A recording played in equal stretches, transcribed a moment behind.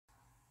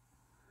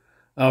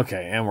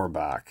Okay, and we're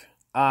back.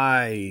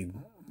 I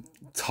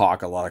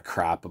talk a lot of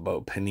crap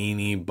about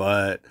Panini,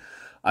 but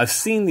I've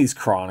seen these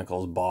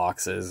Chronicles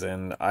boxes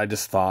and I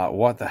just thought,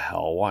 what the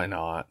hell, why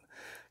not?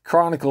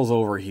 Chronicles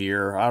over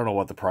here, I don't know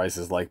what the price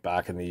is like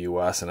back in the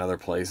US and other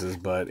places,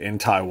 but in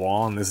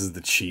Taiwan, this is the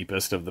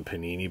cheapest of the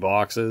Panini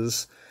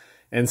boxes.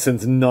 And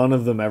since none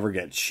of them ever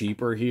get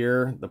cheaper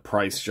here, the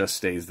price just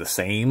stays the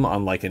same,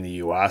 unlike in the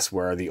US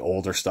where the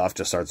older stuff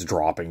just starts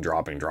dropping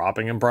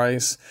in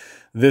price.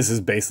 This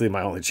is basically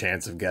my only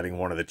chance of getting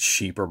one of the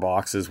cheaper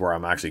boxes where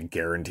I'm actually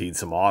guaranteed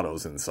some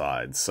autos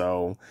inside.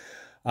 So,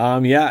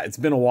 yeah, it's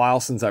been a while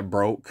since I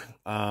broke.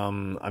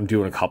 I'm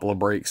doing a couple of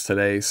breaks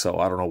today, so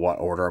I don't know what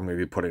order I'm going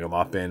to be putting them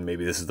up in.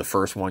 Maybe this is the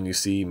first one you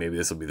see. Maybe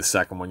this will be the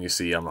second one you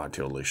see. I'm not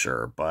totally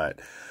sure, but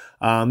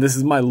this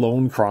is my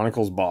lone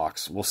Chronicles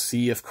box. We'll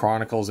see if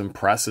Chronicles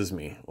impresses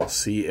me. We'll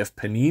see if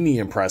Panini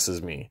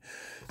impresses me.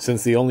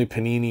 Since the only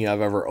Panini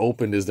I've ever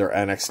opened is their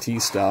NXT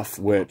stuff,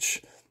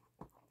 which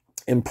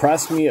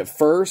impressed me at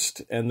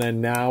first, and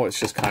then now it's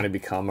just kind of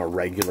become a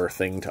regular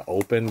thing to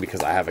open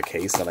because I have a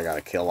case that I got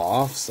to kill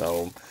off.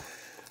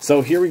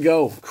 So here we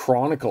go,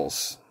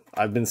 Chronicles.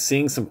 I've been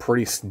seeing some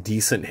pretty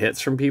decent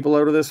hits from people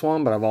out of this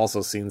one, but I've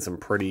also seen some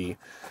pretty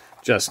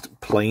just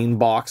plain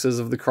boxes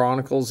of the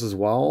Chronicles as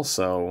well.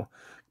 So,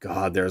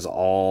 God, there's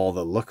all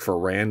the look for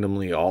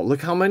randomly.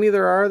 Look how many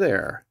there are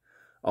there.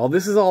 Oh,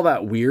 this is all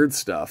that weird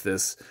stuff.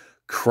 This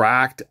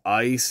cracked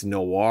ice,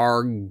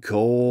 noir,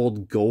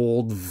 gold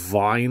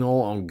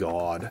vinyl. Oh,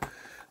 God.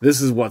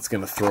 This is what's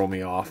going to throw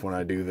me off when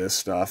I do this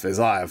stuff, is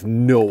I have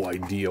no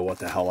idea what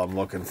the hell I'm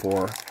looking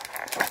for.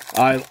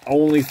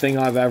 Only thing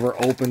I've ever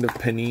opened of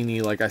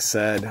Panini, like I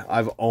said,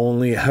 I've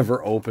only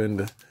ever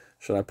opened...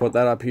 Should I put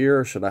that up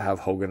here, or should I have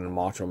Hogan and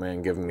Macho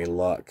Man giving me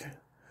luck?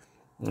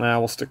 Nah,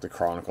 we'll stick the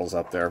Chronicles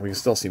up there. We can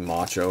still see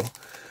Macho.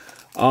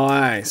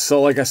 Alright,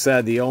 so like I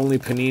said, the only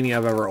Panini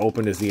I've ever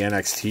opened is the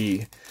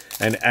NXT.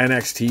 And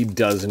NXT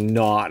does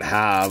not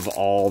have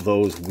all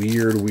those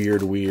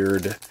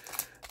weird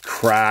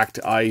cracked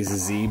ice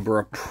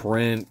zebra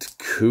print,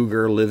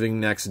 cougar living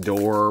next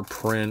door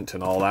print,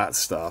 and all that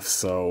stuff.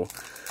 So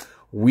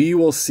we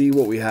will see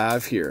what we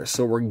have here.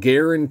 So we're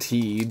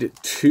guaranteed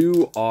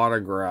 2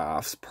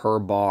 autographs per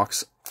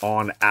box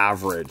on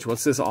average.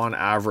 What's this on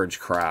average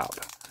crap?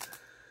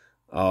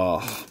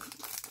 Oh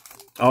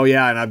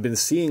yeah, and I've been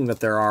seeing that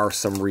there are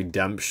some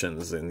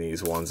redemptions in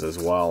these ones as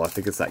well. I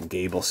think it's that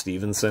Gable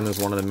Stevenson is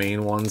one of the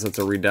main ones that's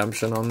a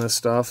redemption on this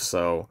stuff.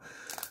 So,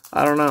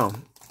 I don't know.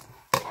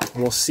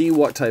 We'll see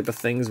what type of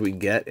things we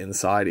get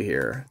inside of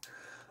here.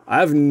 I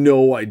have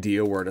no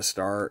idea where to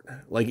start.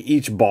 Like,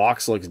 each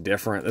box looks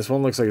different. This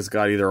one looks like it's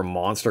got either a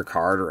monster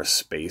card or a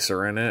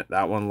spacer in it.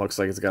 That one looks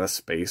like it's got a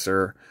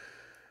spacer.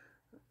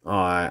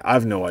 I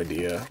have no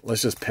idea.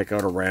 Let's just pick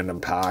out a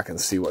random pack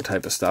and see what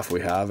type of stuff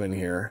we have in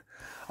here.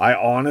 I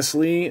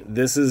honestly,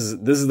 this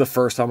is the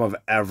first time I'm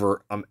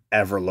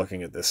ever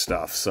looking at this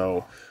stuff.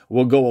 So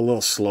we'll go a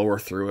little slower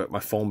through it. My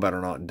phone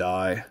better not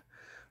die.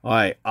 All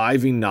right,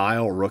 Ivy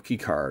Nile rookie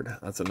card.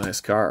 That's a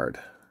nice card.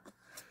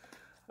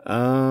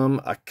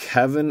 A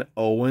Kevin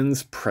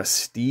Owens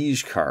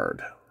prestige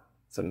card.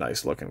 It's a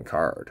nice looking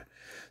card.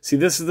 See,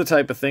 this is the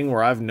type of thing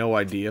where I have no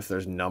idea if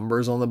there's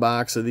numbers on the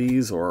backs of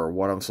these or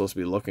what I'm supposed to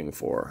be looking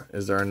for.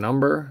 Is there a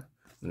number?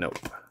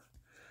 Nope.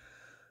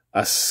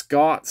 A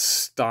Scott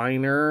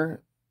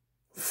Steiner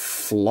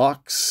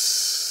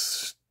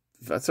Flux.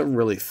 That's a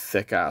really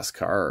thick-ass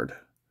card.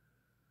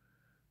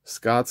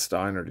 Scott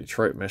Steiner,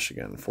 Detroit,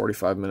 Michigan.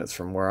 45 minutes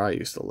from where I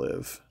used to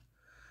live.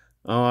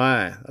 Oh,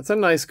 aye. That's a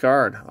nice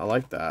card. I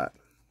like that.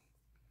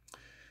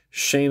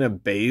 Shayna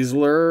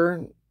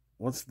Baszler.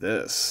 What's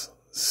this?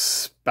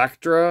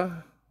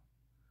 Spectra.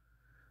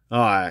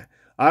 Oh, aye.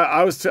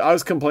 I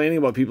was complaining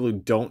about people who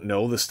don't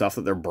know the stuff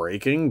that they're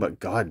breaking, but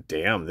god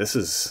damn, this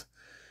is...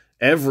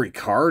 Every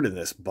card in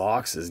this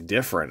box is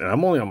different, and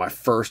I'm only on my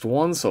first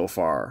one so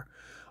far.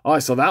 All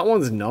right, so that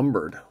one's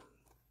numbered.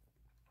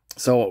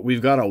 So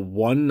we've got a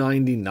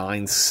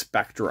 199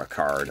 Spectra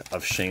card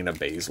of Shayna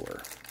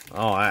Baszler.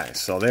 All right,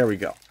 so there we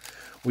go.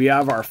 We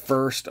have our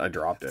first... I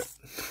dropped it.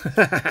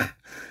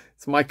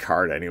 It's my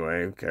card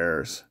anyway. Who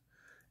cares?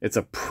 It's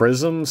a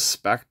Prism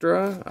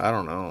Spectra? I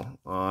don't know.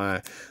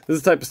 This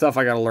is the type of stuff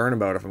I got to learn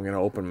about if I'm going to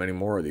open many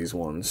more of these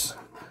ones.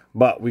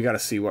 But we got to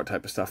see what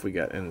type of stuff we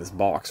get in this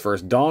box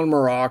first. Don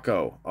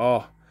Morocco.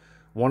 Oh,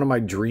 one of my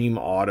dream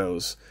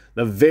autos.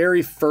 The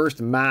very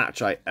first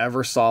match I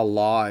ever saw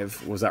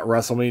live was at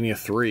WrestleMania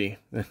 3.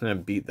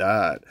 And beat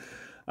that.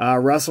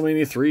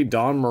 WrestleMania 3,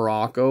 Don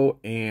Morocco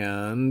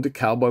and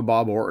Cowboy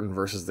Bob Orton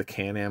versus the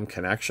Can-Am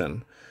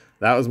Connection.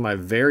 That was my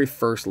very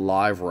first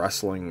live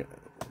wrestling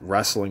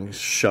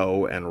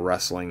show and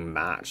wrestling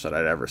match that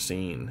I'd ever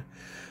seen.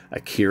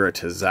 Akira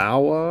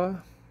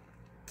Tozawa.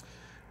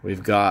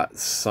 We've got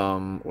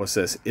some, what's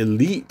this?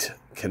 Elite.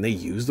 Can they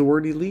use the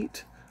word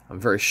elite? I'm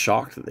very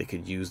shocked that they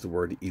could use the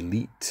word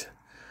elite.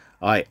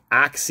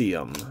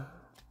 Axiom.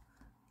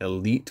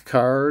 Elite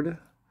card.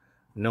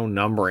 No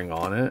numbering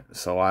on it,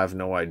 so I have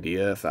no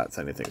idea if that's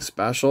anything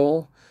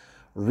special.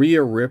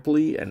 Rhea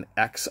Ripley, an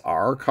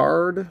XR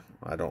card.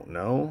 I don't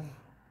know.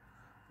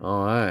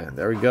 All right,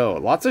 there we go.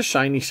 Lots of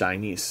shiny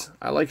shinies.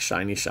 I like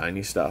shiny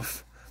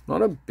stuff. I'm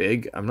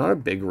not a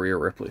big Rhea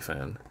Ripley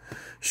fan.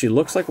 She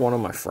looks like one of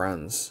my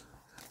friends,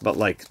 but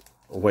like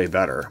way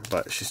better.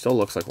 But she still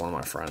looks like one of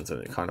my friends,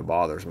 and it kind of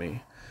bothers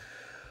me.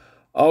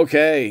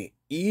 Okay,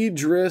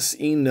 Idris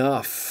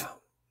Enough.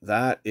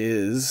 That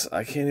is,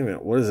 I can't even,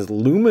 what is this?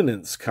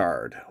 Luminance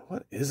card.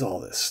 What is all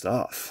this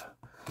stuff?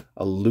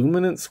 A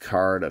Luminance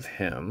card of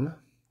him.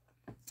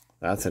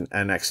 That's an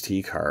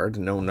NXT card.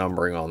 No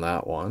numbering on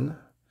that one.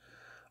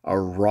 A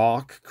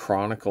Rock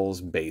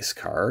Chronicles base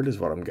card is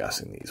what I'm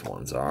guessing these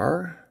ones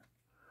are.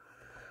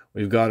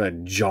 We've got a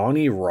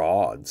Johnny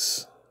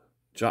Rods.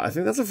 I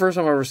think that's the first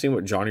time I've ever seen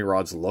what Johnny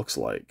Rods looks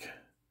like.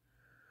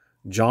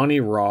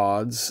 Johnny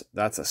Rods,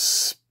 that's a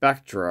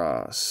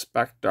Spectra. I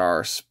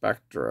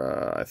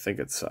think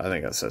it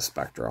says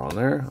Spectra on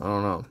there. I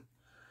don't know.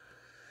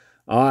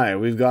 All right,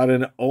 we've got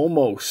an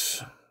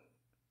Omos.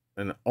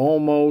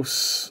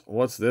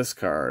 What's this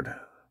card?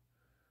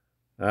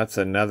 That's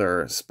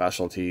another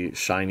specialty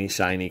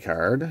shiny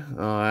card.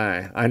 Oh,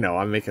 I know,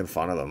 I'm making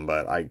fun of them,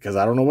 but because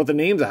I don't know what the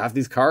names of half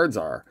these cards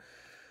are.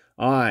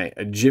 All right,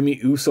 a Jimmy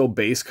Uso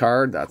base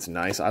card. That's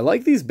nice. I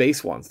like these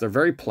base ones. They're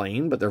very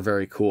plain, but they're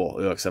very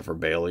cool, except for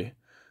Bailey.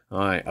 All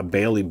right, a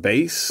Bailey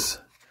base.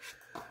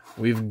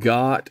 We've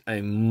got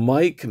a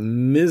Mike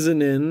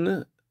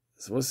Mizanin.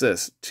 What's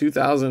this?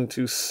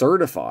 2002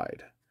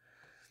 certified.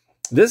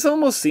 This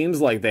almost seems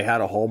like they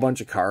had a whole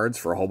bunch of cards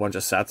for a whole bunch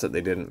of sets that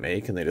they didn't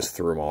make, and they just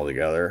threw them all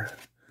together.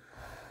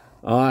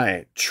 All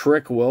right,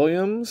 Trick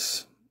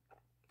Williams,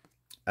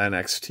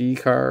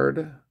 NXT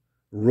card,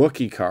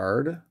 rookie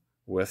card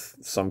with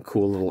some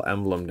cool little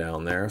emblem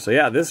down there. So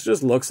yeah, this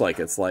just looks like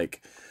it's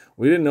like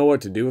we didn't know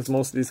what to do with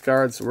most of these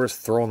cards, so we're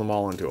just throwing them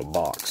all into a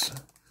box.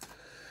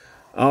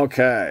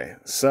 Okay,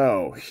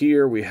 so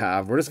here we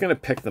have, we're just going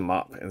to pick them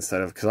up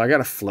instead of, because I got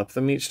to flip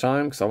them each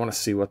time because I want to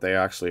see what they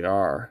actually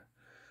are.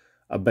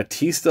 A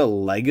Batista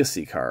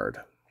Legacy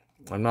card.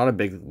 I'm not a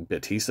big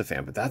Batista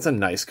fan, but that's a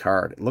nice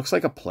card. It looks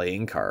like a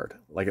playing card.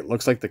 Like it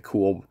looks like the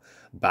cool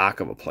back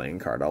of a playing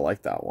card. I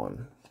like that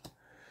one.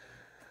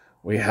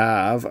 We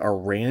have a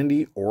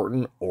Randy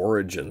Orton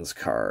Origins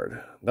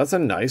card. That's a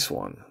nice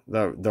one.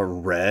 The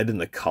red and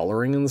the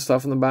coloring and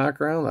stuff in the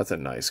background, that's a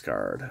nice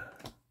card.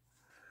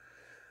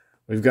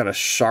 We've got a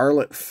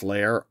Charlotte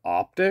Flair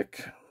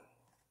Optic.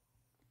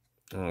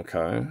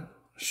 Okay.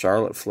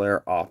 Charlotte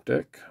Flair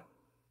Optic.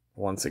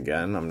 Once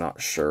again, I'm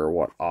not sure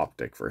what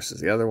Optic versus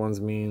the other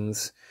ones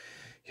means.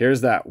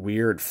 Here's that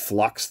weird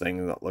flux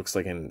thing that looks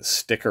like a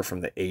sticker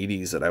from the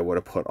 80s that I would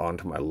have put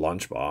onto my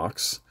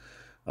lunchbox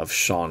of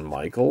Shawn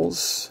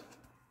Michaels.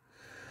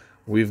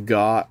 We've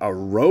got a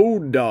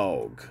Road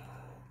Dogg.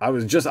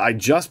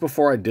 Just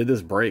before I did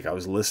this break, I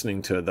was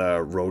listening to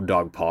the Road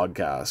Dogg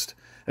podcast.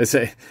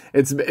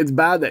 It's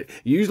bad that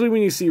usually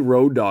when you see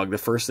Road Dogg, the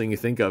first thing you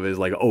think of is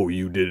like, oh,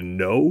 you didn't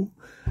know?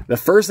 The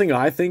first thing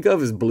I think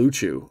of is Blue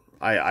Chew.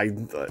 I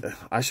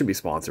should be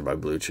sponsored by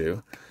Blue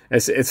Chew.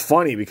 It's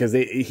funny because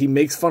he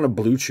makes fun of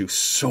Blue Chew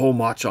so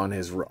much on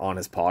his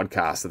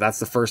podcast. That's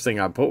the first thing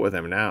I put with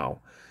him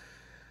now.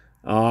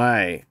 All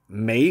right,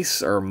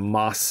 Mace or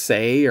Masse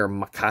or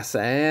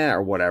Macasse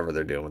or whatever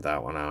they're doing with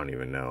that one. I don't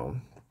even know.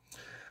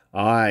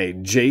 All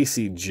right,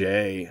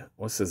 JCJ.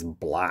 What's this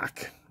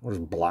black? What does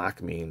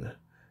black mean?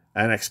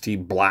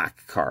 NXT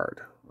black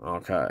card.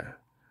 Okay.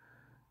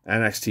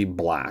 NXT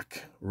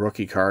black.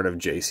 Rookie card of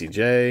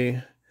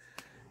JCJ.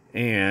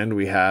 And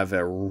we have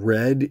a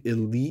Red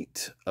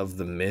Elite of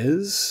The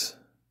Miz.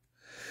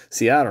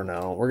 See, I don't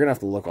know. We're going to have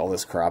to look all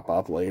this crap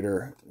up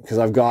later. Because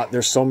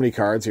there's so many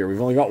cards here.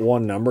 We've only got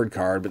one numbered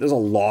card, but there's a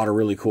lot of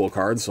really cool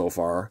cards so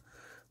far.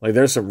 Like,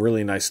 there's some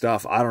really nice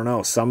stuff. I don't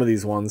know. Some of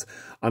these ones,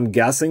 I'm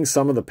guessing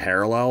some of the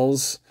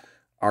parallels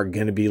are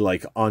going to be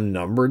like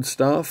unnumbered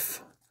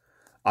stuff.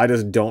 I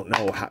just don't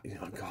know how.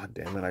 Oh, God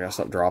damn it. I got to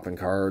stop dropping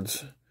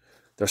cards.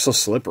 They're so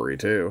slippery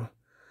too.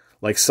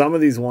 Like some of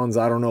these ones,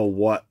 I don't know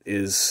what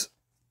is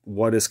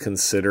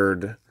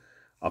considered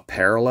a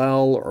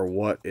parallel or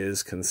what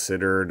is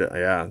considered,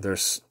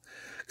 because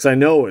I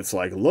know it's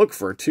like, look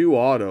for 2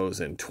 autos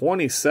and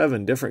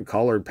 27 different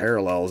colored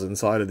parallels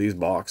inside of these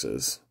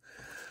boxes.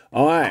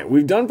 All right,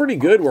 we've done pretty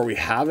good where we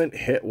haven't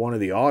hit one of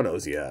the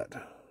autos yet.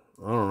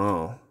 I don't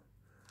know.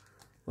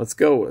 Let's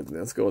go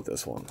with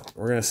this one.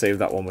 We're going to save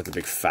that one with the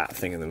big fat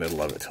thing in the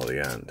middle of it till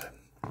the end.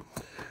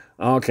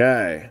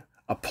 Okay,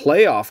 a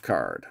playoff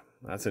card.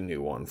 That's a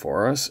new one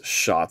for us.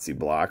 Shotzi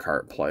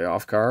Blackheart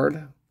playoff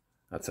card.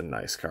 That's a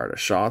nice card of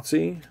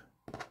Shotzi.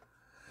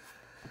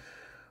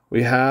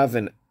 We have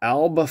an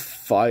Alba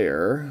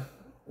Fire.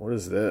 What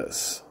is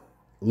this?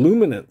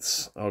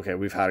 Luminance. Okay,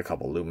 we've had a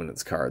couple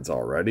Luminance cards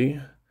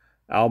already.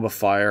 Alba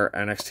Fire,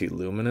 NXT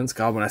Luminance.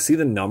 God, when I see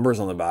the numbers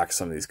on the back of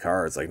some of these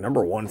cards, like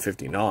number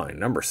 159,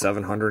 number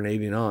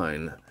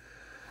 789.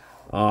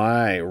 All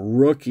right,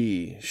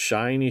 rookie,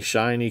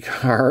 shiny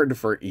card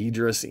for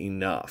Idris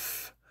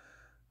Enough.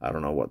 I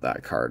don't know what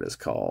that card is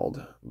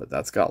called, but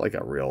that's got like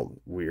a real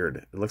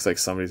weird, it looks like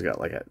somebody's got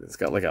like it's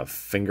got like a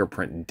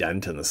fingerprint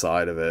dent in the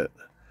side of it.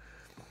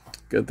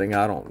 Good thing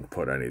I don't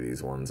put any of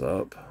these ones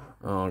up.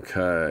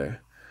 Okay.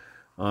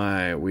 All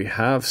right, we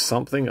have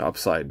something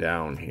upside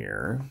down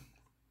here.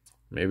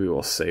 Maybe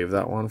we'll save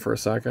that one for a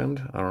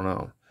second. I don't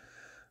know.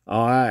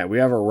 All right, we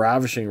have a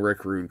Ravishing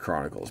Rick Rude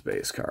Chronicles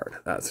base card.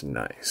 That's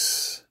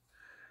nice.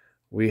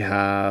 We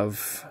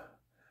have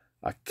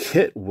a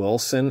Kit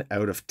Wilson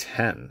out of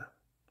 10.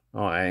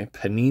 All right,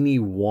 Panini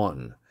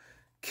 1.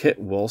 Kit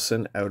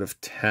Wilson out of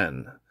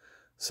 10.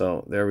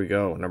 So there we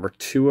go. Number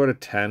 2 out of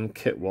 10,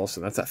 Kit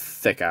Wilson. That's a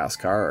thick-ass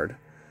card.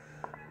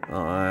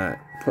 All right,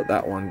 put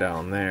that one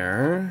down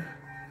there.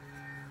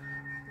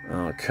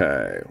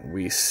 Okay,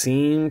 we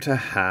seem to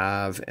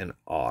have an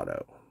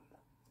auto,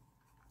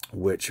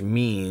 which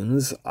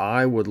means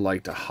I would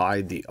like to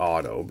hide the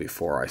auto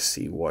before I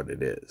see what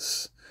it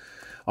is.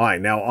 All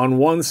right, now on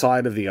one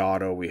side of the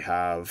auto, we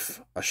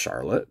have a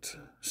Charlotte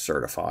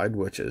certified,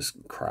 which is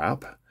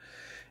crap.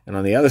 And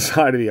on the other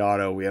side of the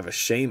auto, we have a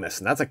Sheamus,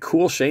 and that's a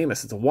cool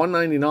Sheamus. It's a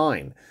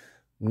 199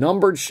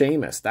 numbered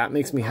Sheamus. That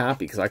makes me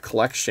happy because I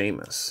collect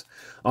Sheamus.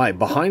 All right,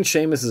 behind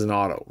Sheamus is an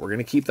auto. We're going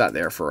to keep that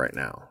there for right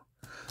now.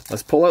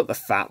 Let's pull out the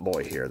fat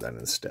boy here then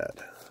instead.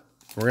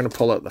 We're going to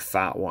pull out the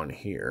fat one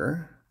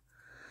here.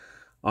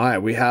 All right,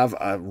 we have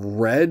a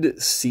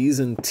red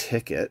season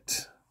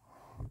ticket.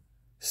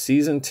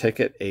 Season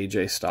ticket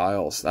AJ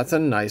Styles. That's a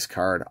nice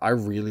card. I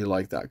really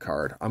like that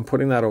card. I'm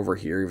putting that over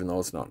here even though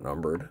it's not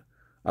numbered.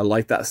 I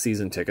like that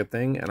season ticket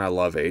thing and I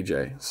love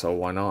AJ, so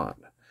why not?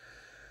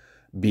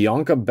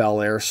 Bianca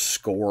Belair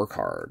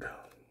scorecard.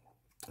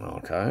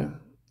 Okay,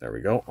 there we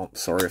go. Oh,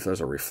 sorry if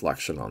there's a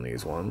reflection on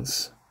these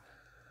ones.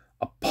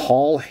 A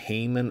Paul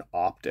Heyman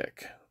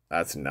optic.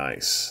 That's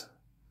nice.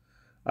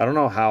 I don't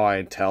know how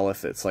I tell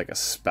if it's like a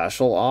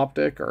special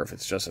optic or if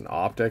it's just an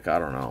optic. I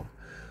don't know.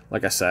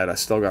 Like I said, I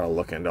still got to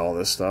look into all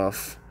this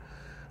stuff.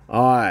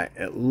 All right,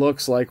 it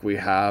looks like we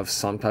have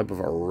some type of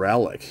a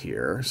relic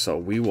here. So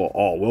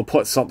we'll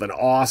put something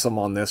awesome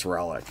on this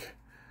relic.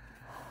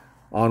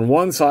 On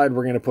one side,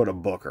 we're going to put a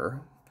Booker.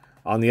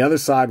 On the other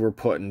side, we're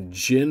putting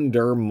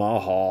Jinder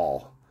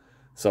Mahal.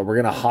 So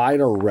we're going to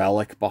hide a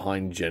relic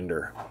behind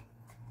Jinder.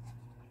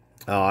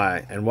 All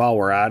right, and while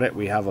we're at it,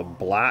 we have a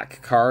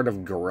black card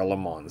of Gorilla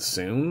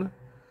Monsoon.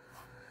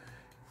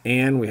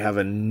 And we have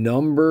a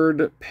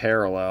numbered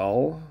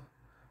parallel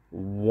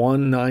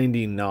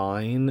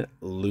 199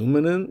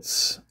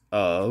 Luminance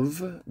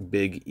of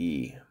Big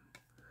E.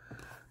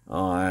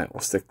 All right,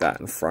 we'll stick that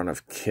in front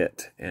of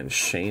Kit and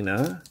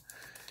Shayna.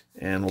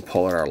 And we'll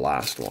pull out our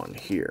last one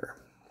here.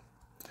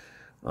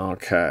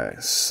 Okay,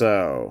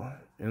 so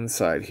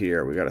inside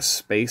here, we got a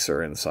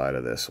spacer inside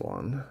of this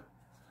one.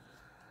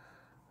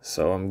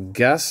 So I'm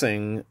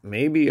guessing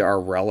maybe our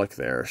relic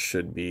there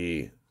should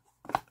be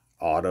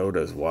autoed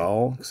as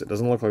well, because it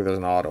doesn't look like there's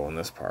an auto in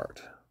this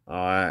part. All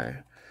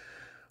right.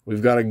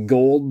 We've got a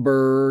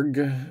Goldberg.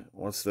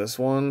 What's this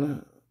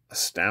one?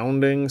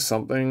 Astounding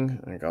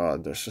something. Oh my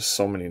God, there's just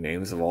so many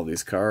names of all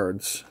these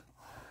cards.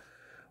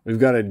 We've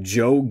got a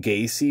Joe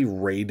Gacy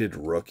rated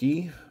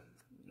rookie.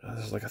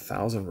 There's like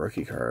 1,000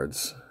 rookie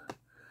cards.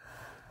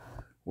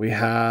 We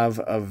have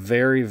a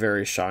very,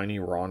 very shiny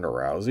Ronda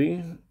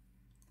Rousey.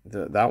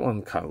 That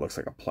one kind of looks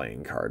like a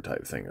playing card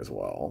type thing as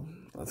well.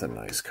 That's a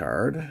nice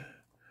card.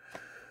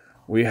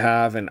 We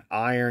have an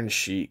Iron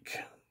Sheik.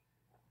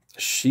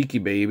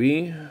 Sheiky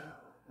Baby.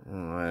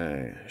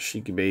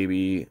 Sheiky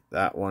Baby.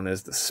 That one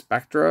is the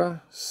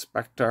Spectra,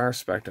 something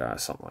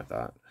like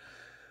that.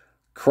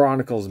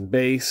 Chronicles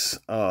base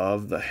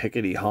of the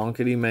Hickety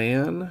Honkety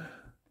Man.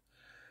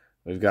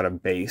 We've got a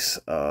base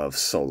of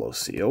Solo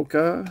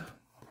Sioka.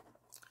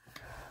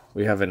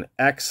 We have an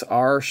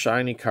XR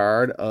shiny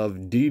card of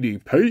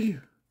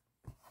DDP.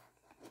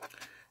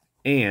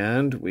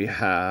 And we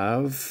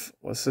have,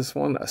 what's this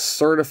one? A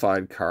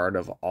certified card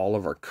of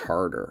Oliver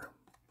Carter.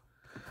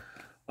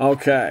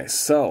 Okay,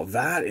 so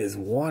that is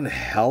one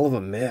hell of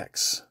a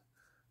mix.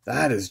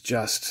 That is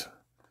just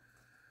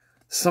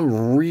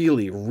some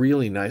really,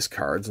 really nice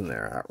cards in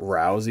there. That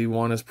Rousey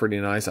one is pretty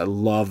nice. I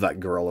love that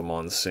Gorilla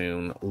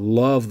Monsoon.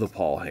 Love the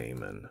Paul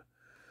Heyman.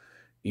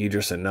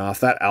 Idris Enough.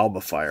 That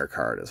Alba Fire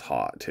card is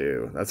hot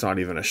too. That's not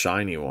even a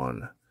shiny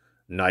one.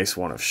 Nice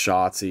one of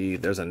Shotzi.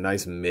 There's a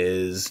nice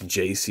Miz,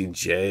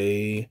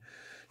 JCJ,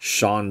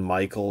 Shawn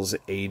Michaels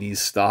 80s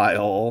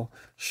style,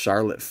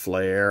 Charlotte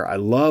Flair. I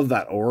love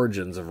that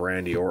Origins of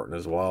Randy Orton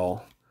as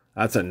well.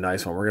 That's a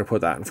nice one. We're going to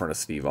put that in front of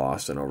Steve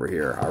Austin over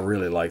here. I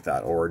really like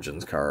that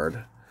Origins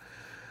card.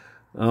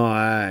 All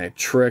right,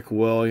 Trick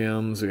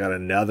Williams. We got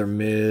another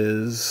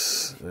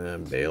Miz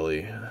and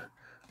Bailey.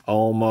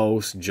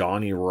 Almost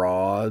Johnny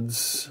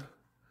Rods.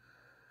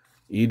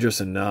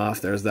 Idris Enough.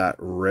 There's that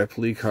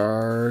Ripley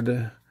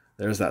card.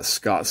 There's that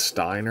Scott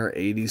Steiner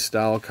 80s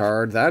style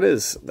card.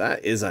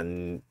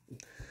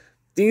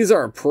 These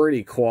are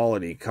pretty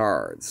quality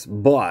cards,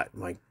 but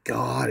my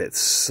God, it's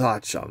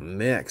such a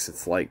mix.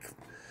 It's like,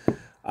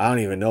 I don't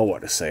even know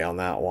what to say on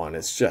that one.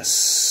 It's just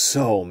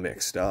so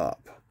mixed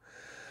up.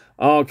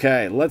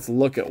 Okay, let's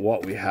look at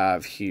what we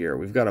have here.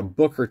 We've got a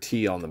Booker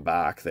T on the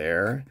back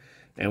there,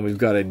 and we've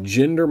got a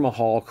Jinder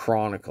Mahal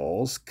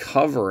Chronicles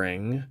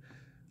covering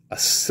a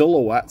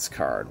Silhouettes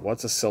card.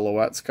 What's a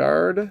Silhouettes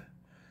card?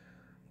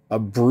 A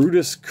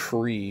Brutus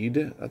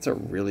Creed. That's a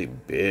really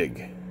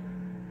big.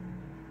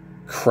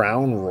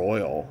 Crown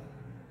Royal.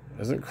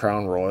 Isn't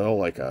Crown Royal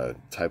like a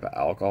type of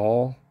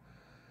alcohol?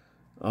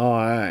 Oh,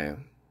 aye.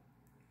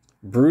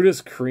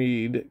 Brutus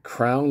Creed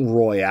Crown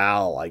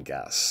Royale, I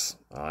guess.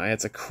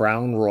 It's a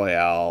Crown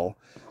Royale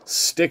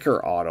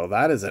sticker auto.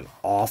 That is an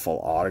awful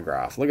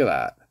autograph. Look at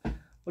that.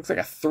 Looks like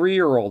a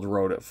 3-year-old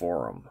wrote it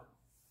for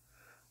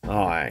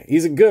him.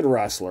 He's a good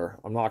wrestler.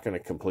 I'm not going to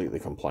completely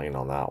complain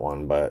on that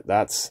one, but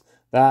that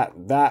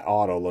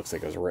auto looks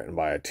like it was written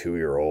by a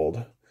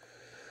 2-year-old.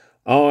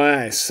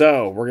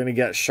 So we're going to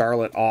get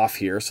Charlotte off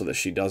here so that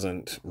she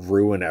doesn't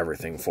ruin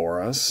everything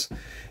for us.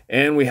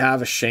 And we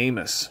have a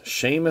Sheamus.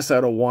 Sheamus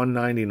out of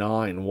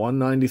 199.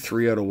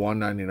 193 out of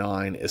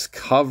 199 is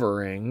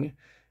covering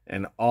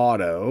an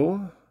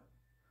auto.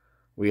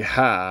 We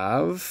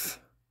have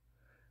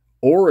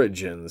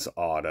Origins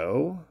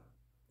auto.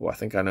 Oh, I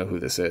think I know who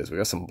this is. We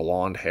got some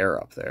blonde hair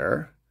up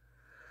there.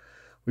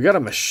 We got a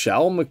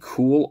Michelle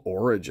McCool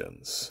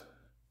Origins.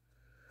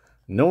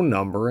 No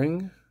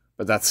numbering,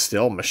 but that's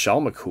still Michelle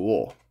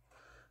McCool.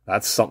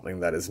 That's something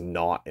that is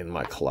not in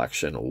my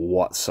collection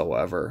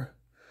whatsoever.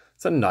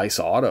 It's a nice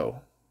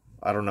auto.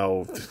 I don't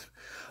know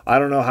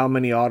how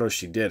many autos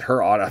she did.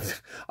 Her auto,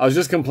 I was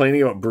just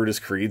complaining about Brutus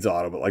Creed's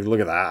auto, but like,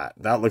 look at that.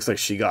 That looks like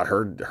she got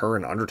her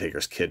and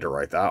Undertaker's kid to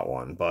write that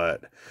one.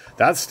 But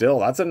that's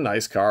a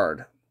nice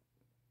card.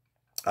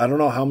 I don't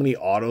know how many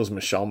autos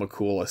Michelle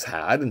McCool has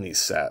had in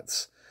these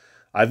sets.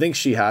 I think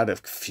she had a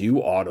few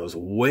autos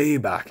way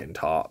back in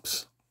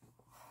Tops,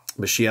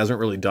 but she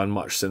hasn't really done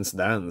much since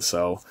then.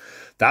 So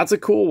that's a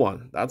cool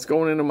one. That's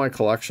going into my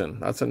collection.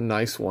 That's a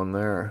nice one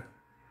there.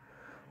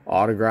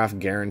 Autograph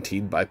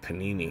guaranteed by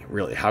Panini.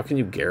 Really, how can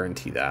you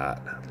guarantee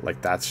that? Like,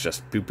 that's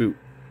just boop boop.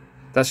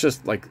 That's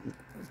just like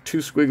 2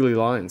 squiggly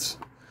lines.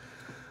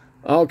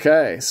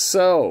 Okay,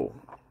 so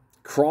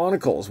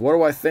Chronicles. What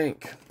do I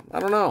think? I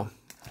don't know.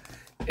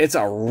 It's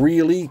a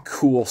really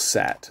cool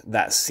set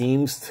that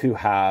seems to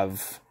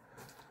have...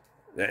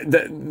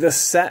 The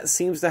set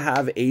seems to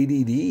have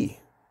ADD. It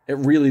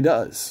really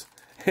does.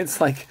 It's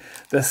like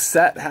the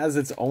set has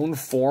its own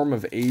form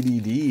of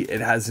ADD. It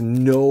has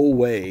no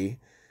way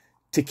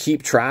to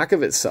keep track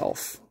of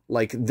itself.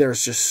 Like,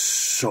 there's just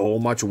so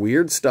much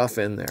weird stuff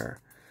in there.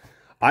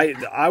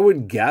 I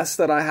would guess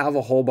that I have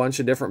a whole bunch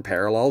of different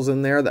parallels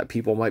in there that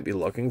people might be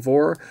looking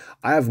for.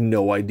 I have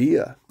no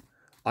idea.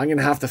 I'm going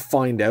to have to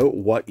find out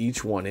what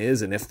each one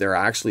is and if they're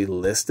actually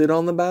listed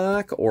on the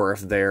back or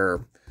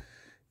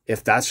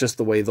if that's just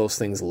the way those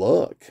things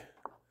look.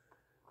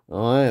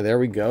 There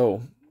we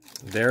go.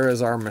 There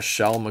is our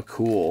Michelle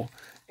McCool.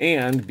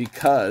 And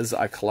because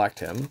I collect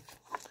him,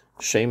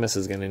 Sheamus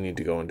is going to need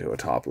to go into a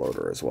top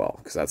loader as well,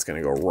 because that's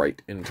going to go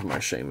right into my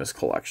Sheamus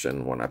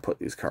collection when I put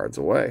these cards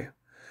away.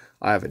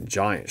 I have a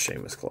giant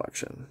Sheamus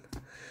collection.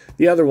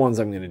 The other ones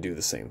I'm going to do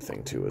the same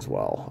thing to as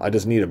well. I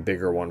just need a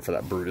bigger one for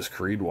that Brutus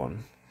Creed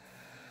one.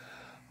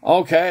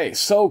 Okay,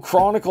 so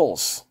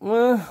Chronicles.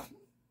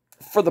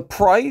 For the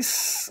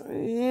price,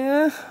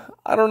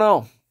 I don't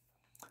know.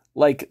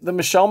 Like, the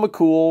Michelle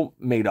McCool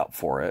made up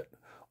for it.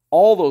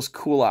 All those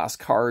cool-ass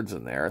cards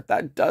in there,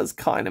 that does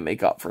kind of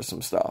make up for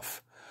some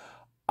stuff.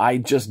 I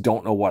just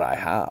don't know what I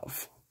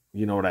have.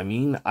 You know what I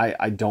mean?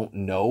 I don't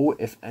know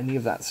if any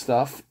of that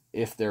stuff,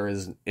 if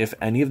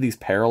any of these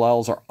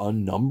parallels are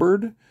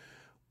unnumbered,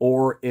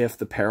 or if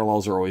the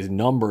parallels are always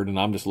numbered and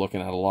I'm just looking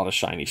at a lot of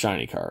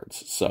shiny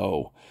cards.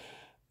 So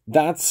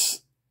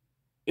it's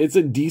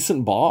a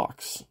decent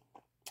box.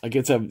 Like,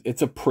 it's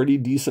a pretty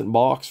decent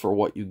box for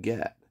what you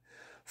get.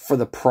 For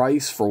the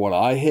price, for what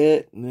I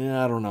hit,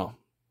 I don't know.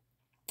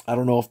 I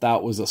don't know if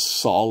that was a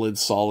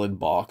solid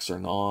box or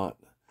not.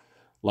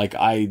 Like,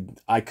 I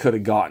could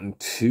have gotten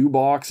 2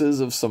 boxes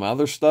of some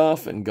other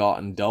stuff and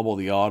gotten double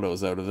the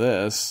autos out of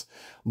this,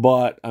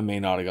 but I may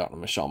not have gotten a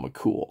Michelle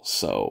McCool.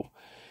 So,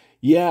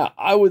 yeah,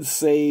 I would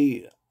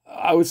say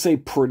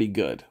pretty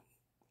good.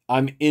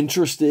 I'm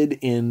interested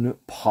in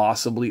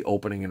possibly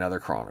opening another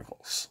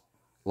Chronicles.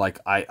 Like,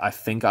 I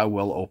think I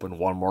will open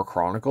one more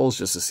Chronicles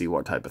just to see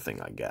what type of thing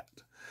I get.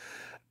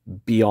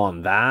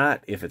 Beyond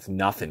that, if it's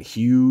nothing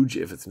huge,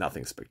 if it's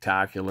nothing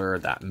spectacular,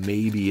 that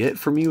may be it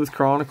for me with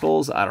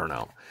Chronicles. I don't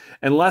know.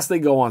 Unless they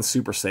go on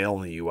super sale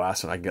in the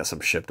US and I can get some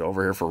shipped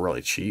over here for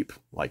really cheap.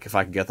 Like, if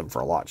I could get them for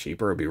a lot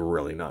cheaper, it'd be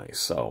really nice.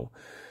 So,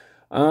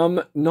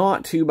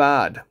 not too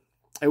bad.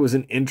 It was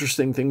an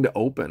interesting thing to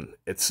open.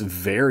 It's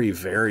very,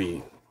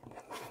 very,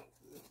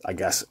 I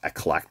guess,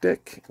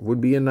 eclectic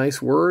would be a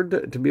nice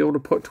word to be able to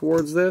put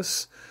towards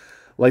this.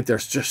 Like,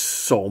 there's just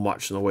so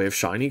much in the way of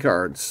shiny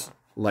cards.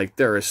 Like,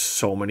 there is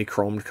so many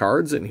chromed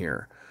cards in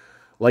here.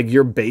 Like,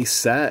 your base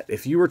set,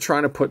 if you were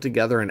trying to put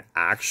together an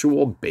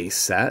actual base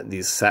set,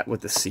 these set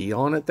with the C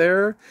on it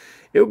there,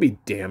 it would be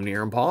damn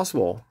near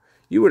impossible.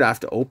 you would have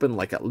to open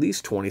like at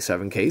least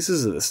 27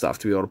 cases of this stuff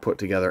to be able to put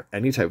together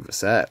any type of a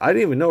set. I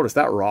didn't even notice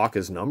that rock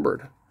is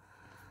numbered.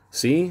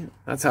 See,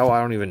 that's how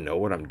I don't even know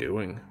what I'm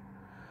doing.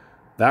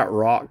 That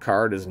rock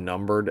card is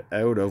numbered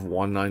out of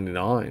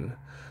 199.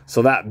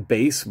 So that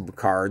base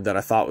card that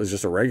I thought was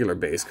just a regular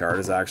base card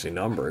is actually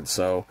numbered.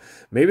 So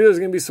maybe there's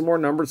going to be some more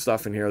numbered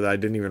stuff in here that I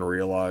didn't even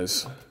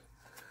realize.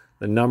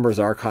 The numbers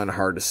are kind of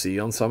hard to see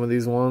on some of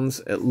these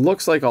ones. It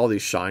looks like all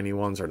these shiny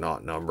ones are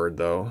not numbered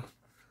though.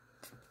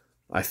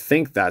 I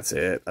think that's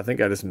it. I think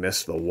I just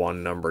missed the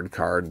one numbered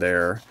card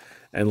there.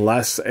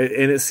 Unless, and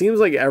it seems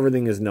like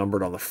everything is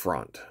numbered on the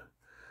front.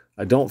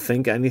 I don't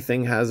think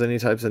anything has any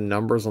types of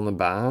numbers on the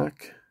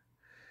back.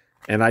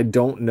 And I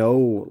don't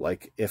know,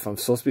 like, if I'm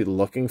supposed to be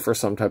looking for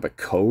some type of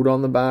code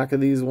on the back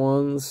of these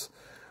ones.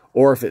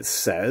 Or if it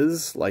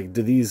says, like,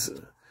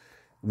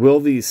 will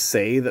these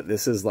say that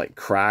this is, like,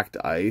 cracked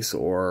ice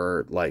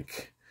or,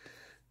 like,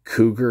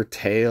 cougar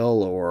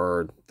tail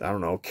or, I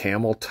don't know,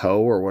 camel toe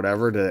or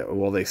whatever?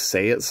 Will they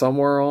say it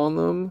somewhere on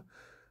them?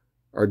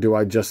 Or do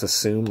I just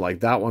assume,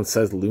 like, that one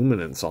says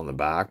luminance on the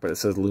back, but it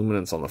says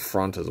luminance on the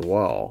front as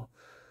well.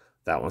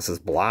 That one says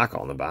black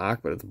on the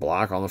back, but it's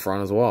black on the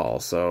front as well.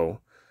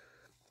 So,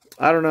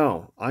 I don't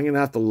know. I'm going to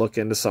have to look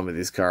into some of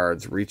these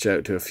cards, reach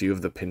out to a few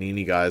of the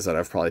Panini guys that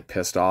I've probably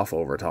pissed off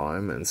over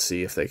time, and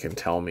see if they can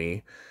tell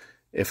me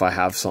if I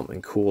have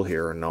something cool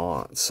here or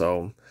not.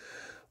 So,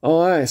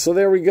 alright, so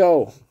there we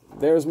go.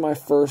 There's my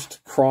first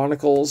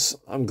Chronicles.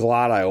 I'm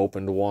glad I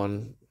opened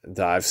one.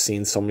 I've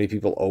seen so many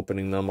people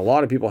opening them. A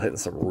lot of people hitting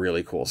some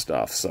really cool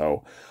stuff.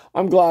 So,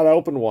 I'm glad I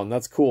opened one.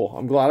 That's cool.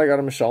 I'm glad I got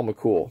a Michelle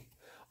McCool.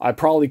 I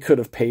probably could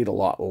have paid a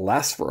lot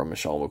less for a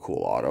Michelle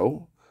McCool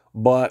auto,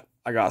 but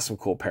I got some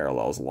cool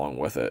parallels along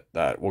with it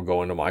that will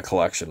go into my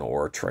collection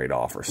or trade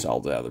off or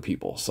sell to other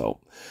people. So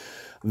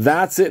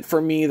that's it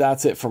for me.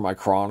 That's it for my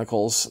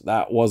Chronicles.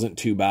 That wasn't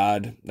too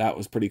bad. That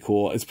was pretty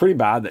cool. It's pretty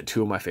bad that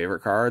two of my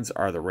favorite cards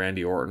are the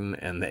Randy Orton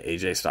and the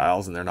AJ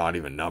Styles, and they're not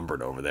even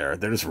numbered over there.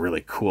 They're just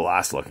really cool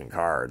ass looking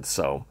cards.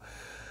 So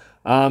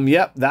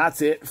yep, that's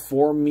it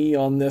for me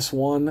on this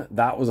one.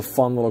 That was a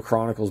fun little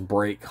Chronicles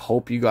break.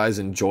 Hope you guys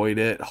enjoyed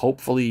it.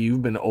 Hopefully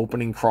you've been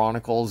opening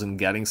Chronicles and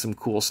getting some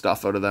cool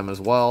stuff out of them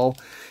as well.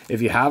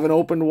 If you haven't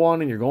opened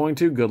one and you're going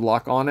to, good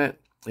luck on it.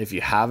 If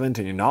you haven't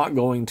and you're not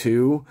going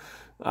to,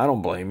 I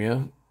don't blame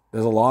you.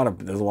 There's a lot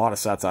of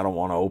sets I don't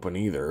want to open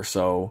either.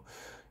 So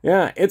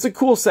yeah, it's a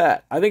cool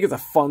set. I think it's a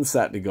fun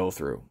set to go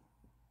through.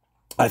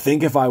 I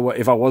think if I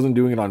wasn't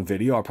doing it on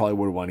video, I probably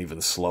would have went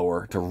even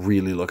slower to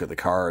really look at the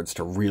cards,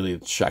 to really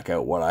check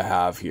out what I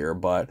have here.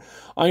 But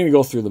I'm going to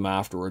go through them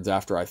afterwards,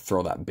 after I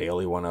throw that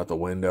Bailey one out the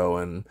window,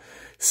 and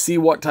see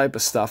what type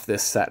of stuff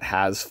this set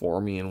has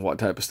for me and what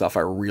type of stuff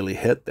I really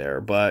hit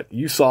there. But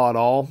you saw it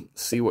all.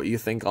 See what you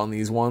think on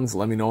these ones.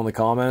 Let me know in the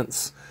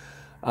comments.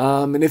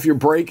 And if you're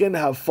breaking,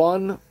 have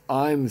fun.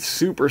 I'm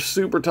super,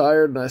 super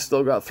tired, and I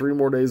still got 3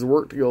 more days of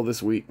work to go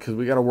this week because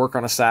we got to work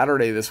on a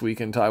Saturday this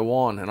week in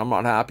Taiwan, and I'm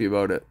not happy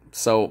about it.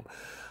 So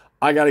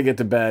I got to get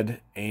to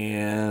bed,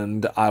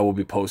 and I will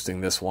be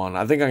posting this one.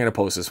 I think I'm going to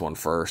post this one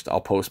first.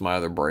 I'll post my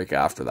other break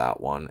after that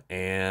one,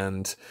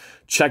 and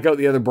check out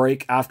the other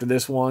break after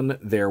this one.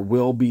 There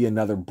will be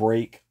another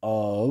break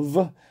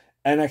of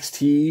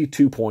NXT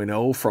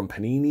 2.0 from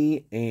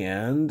Panini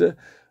and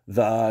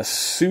the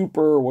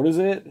Super, what is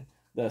it?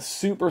 The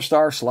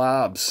Superstar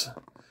Slabs.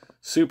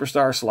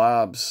 Superstar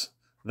Slabs.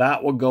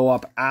 That will go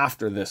up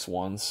after this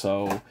one.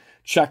 So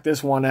check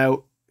this one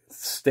out.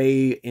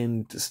 Stay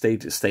tuned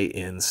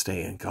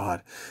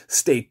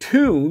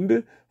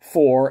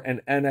for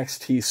an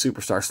NXT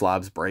Superstar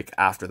Slabs break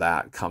after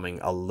that, coming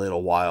a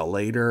little while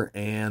later.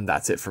 And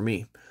that's it for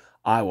me.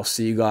 I will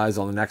see you guys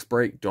on the next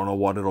break. Don't know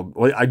what it'll...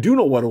 Well, I do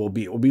know what it will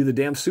be. It will be the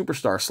damn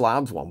Superstar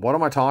Slabs one. What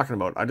am I talking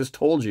about? I just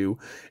told you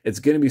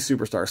it's going to be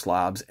Superstar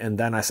Slabs, and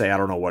then I say I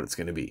don't know what it's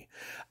going to be.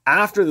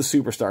 After the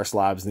Superstar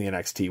Slabs and the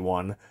NXT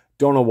one,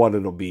 don't know what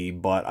it'll be,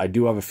 but I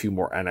do have a few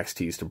more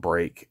NXTs to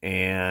break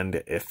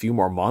and a few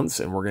more months,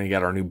 and we're going to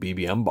get our new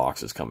BBM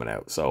boxes coming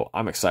out. So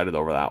I'm excited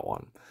over that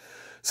one.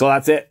 So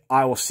that's it.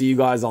 I will see you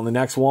guys on the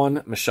next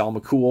one. Michelle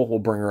McCool, we'll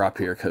bring her up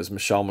here because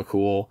Michelle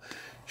McCool...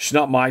 she's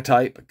not my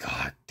type, but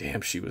god damn,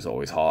 she was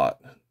always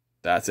hot.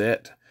 That's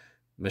it.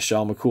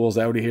 Michelle McCool's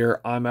out of here.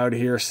 I'm out of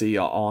here. See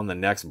you on the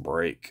next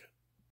break.